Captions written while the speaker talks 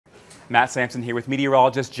Matt Sampson here with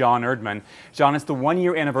meteorologist John Erdman. John, it's the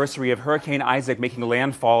one-year anniversary of Hurricane Isaac making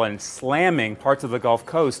landfall and slamming parts of the Gulf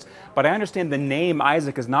Coast, but I understand the name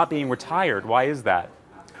Isaac is not being retired. Why is that?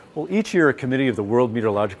 Well, each year a committee of the World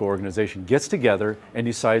Meteorological Organization gets together and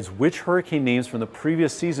decides which hurricane names from the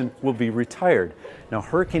previous season will be retired. Now,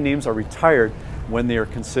 hurricane names are retired when they are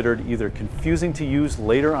considered either confusing to use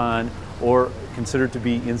later on or considered to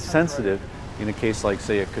be insensitive in a case like,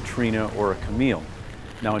 say, a Katrina or a Camille.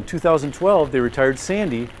 Now, in 2012, they retired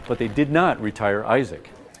Sandy, but they did not retire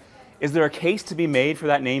Isaac. Is there a case to be made for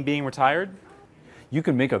that name being retired? You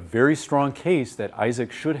can make a very strong case that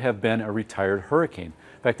Isaac should have been a retired hurricane.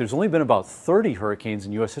 In fact, there's only been about 30 hurricanes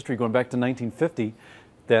in U.S. history going back to 1950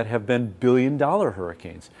 that have been billion-dollar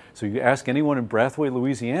hurricanes. So you ask anyone in Brathwaite,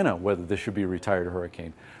 Louisiana, whether this should be a retired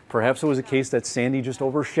hurricane. Perhaps it was a case that Sandy just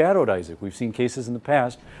overshadowed Isaac. We've seen cases in the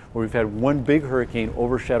past where we've had one big hurricane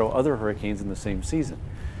overshadow other hurricanes in the same season.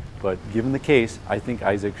 But given the case, I think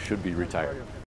Isaac should be retired.